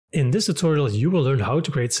In this tutorial, you will learn how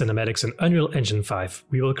to create cinematics in Unreal Engine 5.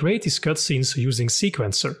 We will create these cutscenes using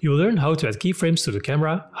Sequencer. You will learn how to add keyframes to the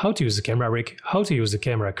camera, how to use the camera rig, how to use the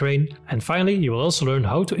camera crane, and finally, you will also learn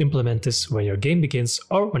how to implement this when your game begins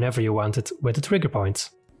or whenever you want it with a trigger point.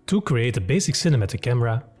 To create a basic cinematic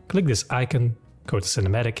camera, click this icon, go to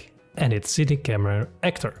Cinematic, and hit Scenic Camera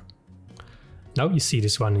Actor. Now you see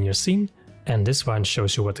this one in your scene, and this one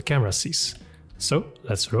shows you what the camera sees. So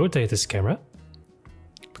let's rotate this camera,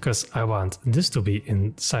 because I want this to be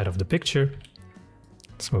inside of the picture.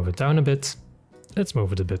 Let's move it down a bit. Let's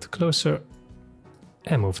move it a bit closer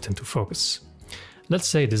and move it into focus. Let's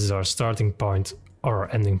say this is our starting point or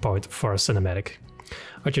our ending point for a cinematic.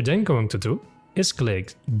 What you're then going to do is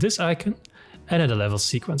click this icon and add a level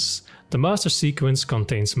sequence. The master sequence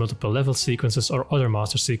contains multiple level sequences or other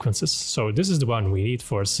master sequences, so this is the one we need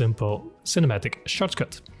for a simple cinematic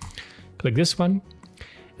shortcut. Click this one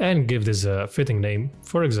and give this a fitting name,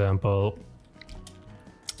 for example,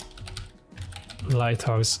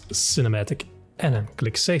 Lighthouse Cinematic, and then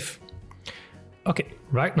click Save. Okay,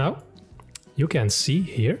 right now you can see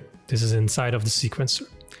here, this is inside of the sequencer.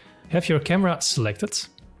 Have your camera selected,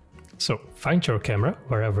 so find your camera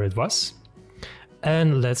wherever it was,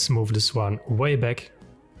 and let's move this one way back,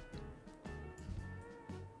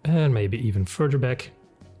 and maybe even further back.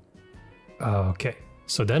 Okay.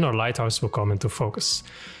 So then our lighthouse will come into focus.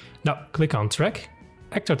 Now click on Track,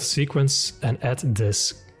 actor the sequence, and add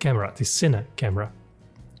this camera, the Cine camera.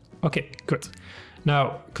 Okay, good.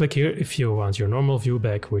 Now click here if you want your normal view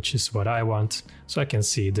back, which is what I want, so I can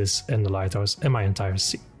see this and the lighthouse and my entire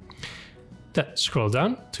scene. Then scroll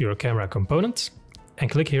down to your camera component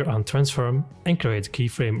and click here on Transform and create a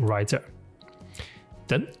keyframe right there.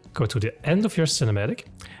 Then go to the end of your cinematic.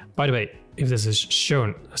 By the way, if this is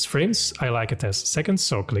shown as frames, I like it as seconds,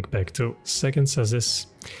 so click back to seconds as this.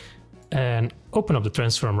 And open up the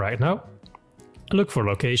transform right now. Look for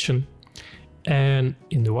location. And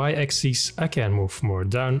in the y-axis, I can move more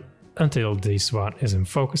down until this one is in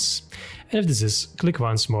focus. And if this is, click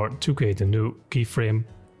once more to create a new keyframe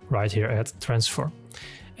right here at transform.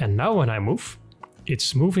 And now when I move,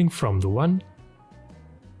 it's moving from the one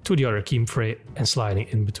to the other keyframe and sliding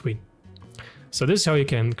in between. So this is how you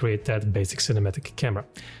can create that basic cinematic camera.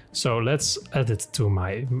 So let's add it to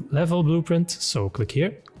my level blueprint. So click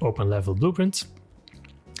here, open level blueprint,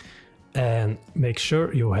 and make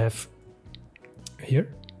sure you have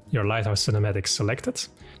here your Lighthouse Cinematic selected.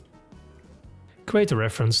 Create a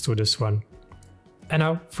reference to this one. And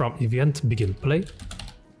now from event begin play,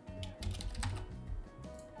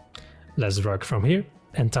 let's drag from here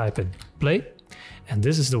and type in play. And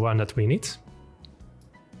this is the one that we need.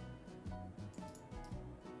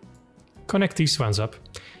 Connect these ones up,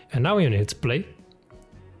 and now when you hit play,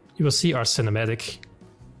 you will see our cinematic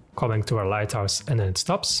coming to our lighthouse, and then it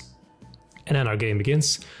stops, and then our game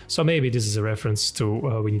begins. So maybe this is a reference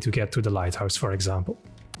to we need to get to the lighthouse, for example.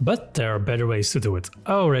 But there are better ways to do it.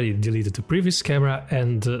 I already deleted the previous camera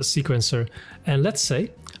and the sequencer, and let's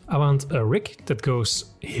say I want a rig that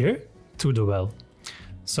goes here to the well.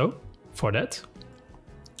 So for that,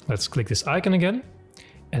 let's click this icon again,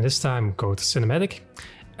 and this time go to cinematic.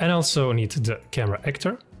 And also need the camera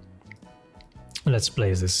actor. Let's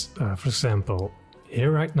place this, for example, here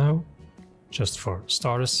right now, just for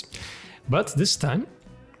starters. But this time,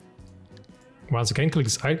 once again, click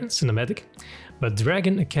this icon, cinematic, but drag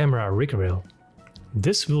in a camera rig rail.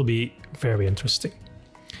 This will be very interesting,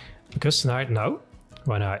 because right now,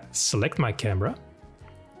 when I select my camera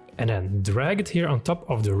and then drag it here on top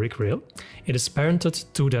of the rig rail, it is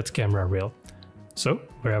parented to that camera rail. So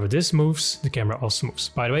wherever this moves, the camera also moves.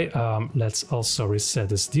 By the way, let's also reset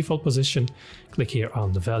this default position. Click here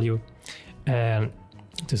on the value, and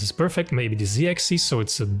this is perfect. Maybe the z-axis, so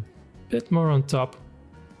it's a bit more on top.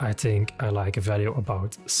 I think I like a value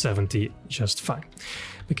about 70 just fine.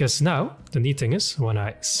 Because now the neat thing is, when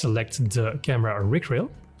I select the camera rig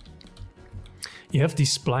rail, you have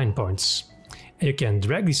these spline points. And you can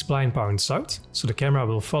drag these spline points out, so the camera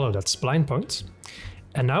will follow that spline point.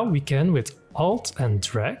 And now we can, with Alt and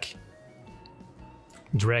drag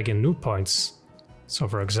in new points. So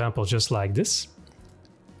for example, just like this.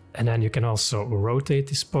 And then you can also rotate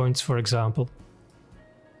these points, for example,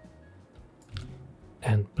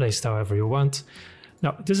 and place it however you want.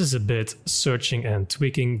 Now, this is a bit searching and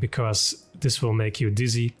tweaking, because this will make you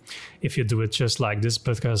dizzy if you do it just like this,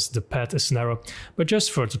 because the path is narrow. But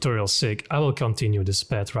just for tutorial's sake, I will continue this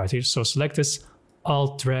path right here. So select this,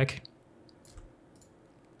 Alt drag,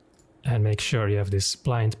 and make sure you have these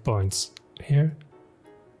blind points here.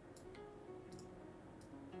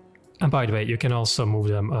 And by the way, you can also move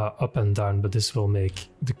them up and down, but this will make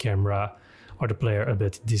the camera or the player a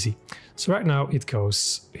bit dizzy. So right now it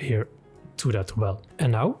goes here to that well.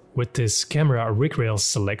 And now with this camera rig rail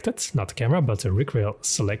selected, not the camera, but the rig rail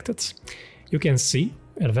selected, you can see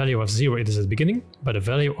at a value of 0 it is at the beginning, but a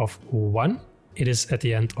value of 1 it is at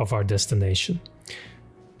the end of our destination.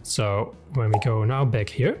 So when we go now back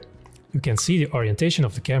here, you can see the orientation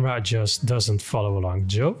of the camera just doesn't follow along.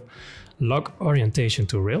 Joe, log orientation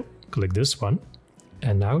to rail, click this one,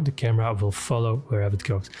 and now the camera will follow wherever it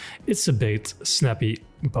goes. It's a bit snappy,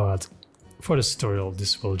 but for this tutorial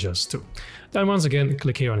this will just do. Then once again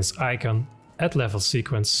click here on this icon, add level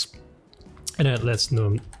sequence, and then let's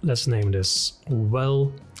name this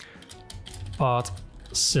well path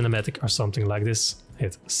cinematic or something like this.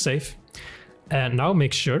 Hit save. And now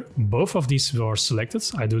make sure both of these were selected.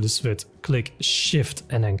 I do this with click shift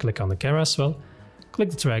and then click on the camera as well. Click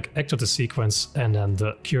the track, activate the sequence, and then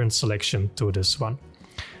the current selection to this one.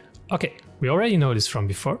 Okay, we already know this from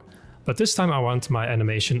before, but this time I want my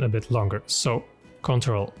animation a bit longer. So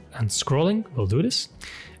Control and scrolling will do this.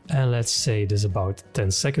 And let's say this is about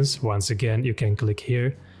 10 seconds. Once again, you can click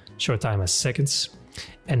here, show time as seconds.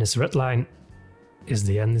 And this red line is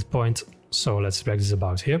the end point. So let's drag this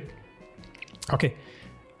about here. Okay,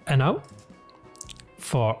 and now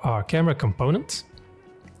for our camera component,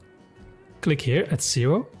 click here at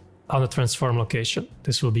 0 on the transform location.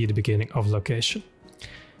 This will be the beginning of location.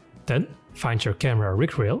 Then find your camera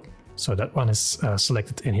rig rail. So that one is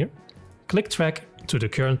selected in here. Click track to the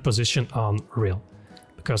current position on rail,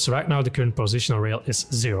 because right now the current position on rail is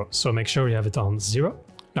 0. So make sure you have it on 0.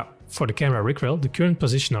 Now for the camera rig rail, the current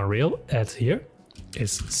position on rail at here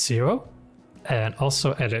is 0. And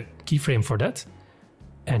also add a keyframe for that.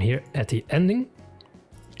 And here at the ending,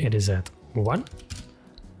 it is at 1,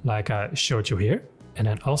 like I showed you here. And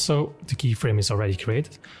then also the keyframe is already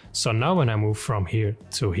created. So now when I move from here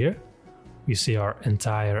to here, we see our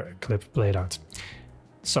entire clip played out.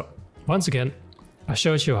 So once again, I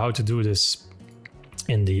showed you how to do this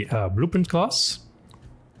in the blueprint class.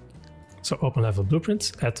 So open level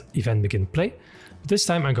blueprint at event begin play. But this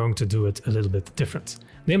time I'm going to do it a little bit different.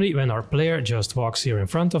 Namely, when our player just walks here in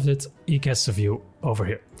front of it, he gets a view over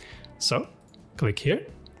here. So click here,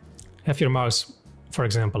 have your mouse, for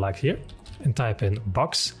example, like here, and type in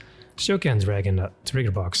box. So you can drag in a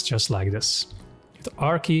trigger box just like this. Hit the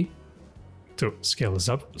R key to scale this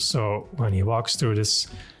up. So when he walks through this,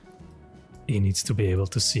 he needs to be able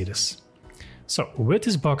to see this. So with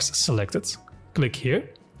this box selected, click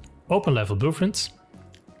here, open level blueprint,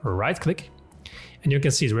 right click, and you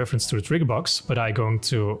can see the reference to the trigger box, but I'm going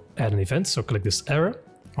to add an event. So click this arrow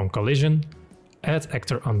on collision, add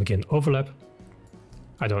actor on begin overlap.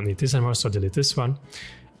 I don't need this anymore, so delete this one.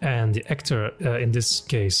 And the actor in this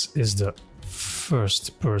case is the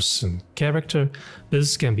first person character.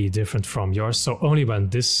 This can be different from yours, so only when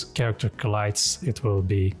this character collides it will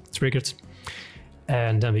be triggered.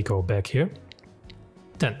 And then we go back here.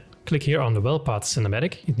 Then click here on the well path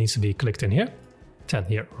cinematic. It needs to be clicked in here. Then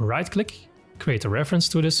here right click, create a reference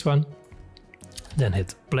to this one, then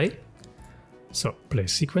hit play. So play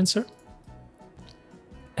sequencer.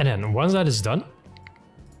 And then once that is done,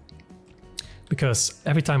 because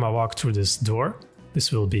every time I walk through this door,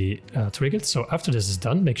 this will be triggered. So after this is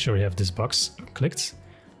done, make sure you have this box clicked,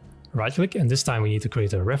 right click, and this time we need to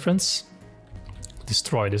create a reference,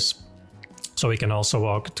 destroy this, so we can also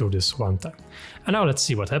walk through this one time. And now let's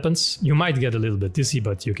see what happens. You might get a little bit dizzy,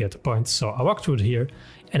 but you get the point. So I walk through here,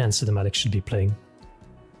 and then cinematic should be playing.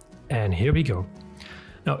 And here we go.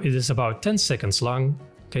 Now it is about 10 seconds long,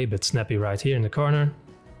 okay, but snappy right here in the corner.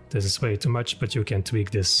 This is way too much, but you can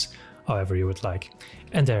tweak this however you would like.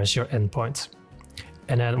 And there's your endpoint.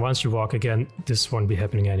 And then once you walk again, this won't be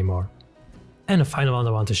happening anymore. And the final one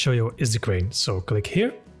I want to show you is the crane. So click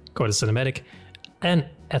here, go to cinematic, and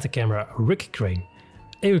add the camera rig crane.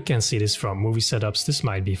 And you can see this from movie setups. This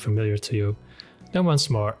might be familiar to you. Then once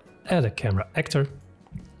more, add a camera actor.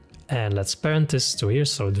 And let's parent this to here,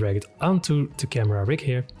 so drag it onto the camera rig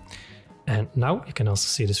here. And now you can also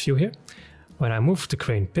see this view here. When I move the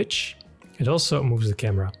crane pitch, it also moves the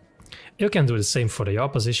camera. You can do the same for the yaw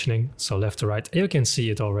positioning, so left to right. You can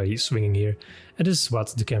see it already swinging here. And this is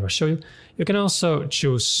what the camera shows you. You can also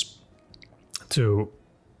choose to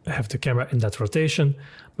have the camera in that rotation,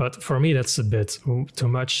 but for me that's a bit too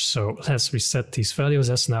much, so let's reset these values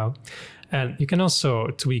as now. And you can also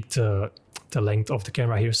tweak the length of the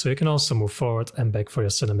camera here, so you can also move forward and back for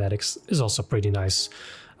your cinematics. Is also a pretty nice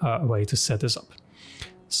way to set this up.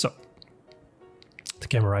 So the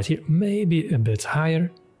camera right here, maybe a bit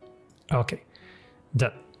higher. Okay,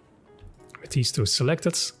 then with these two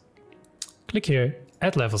selected, click here,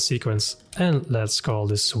 add level sequence, and let's call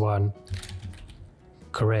this one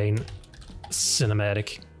crane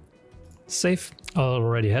cinematic. Save. I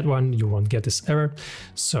already had one, you won't get this error.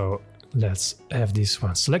 So let's have this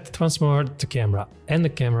one selected once more, the camera and the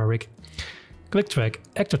camera rig. Click track,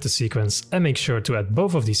 actor to sequence, and make sure to add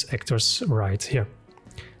both of these actors right here.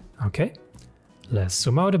 Okay, let's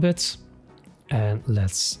zoom out a bit and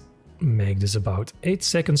let's make this about 8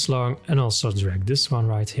 seconds long and also drag this one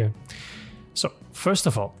right here. So first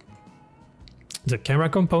of all, the camera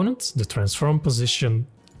component, the transform position,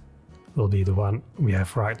 will be the one we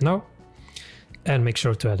have right now. And make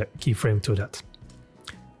sure to add a keyframe to that.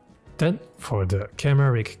 Then for the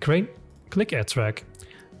camera rig crane, click add track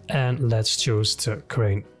and let's choose the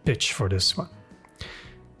crane pitch for this one.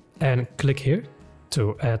 And click here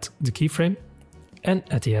to add the keyframe, and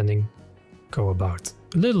at the ending go about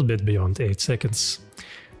a little bit beyond 8 seconds.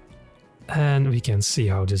 And we can see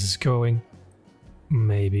how this is going.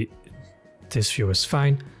 Maybe this view is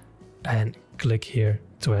fine, and click here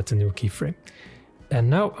to add the new keyframe. And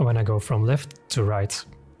now when I go from left to right,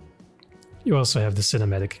 you also have the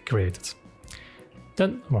cinematic created.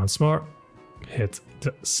 Then once more, hit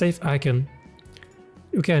the save icon.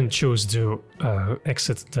 You can choose to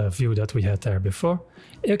exit the view that we had there before.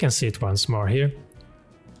 You can see it once more here.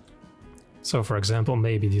 So for example,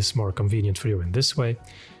 maybe this is more convenient for you in this way.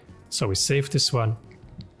 So we save this one.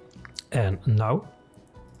 And now,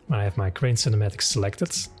 when I have my crane cinematic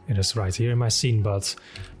selected, it is right here in my scene, but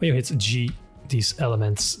when you hit G, these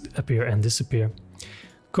elements appear and disappear.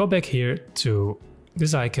 Go back here to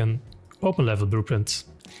this icon, open level blueprint,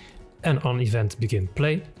 and on event begin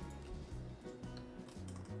play.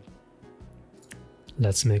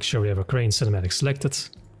 Let's make sure we have a crane cinematic selected.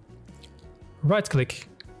 Right click,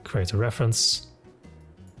 create a reference,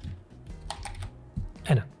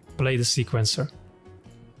 and then play the sequencer.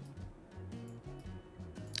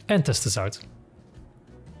 And test this out.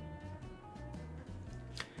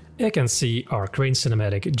 You can see our crane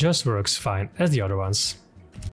cinematic just works fine as the other ones.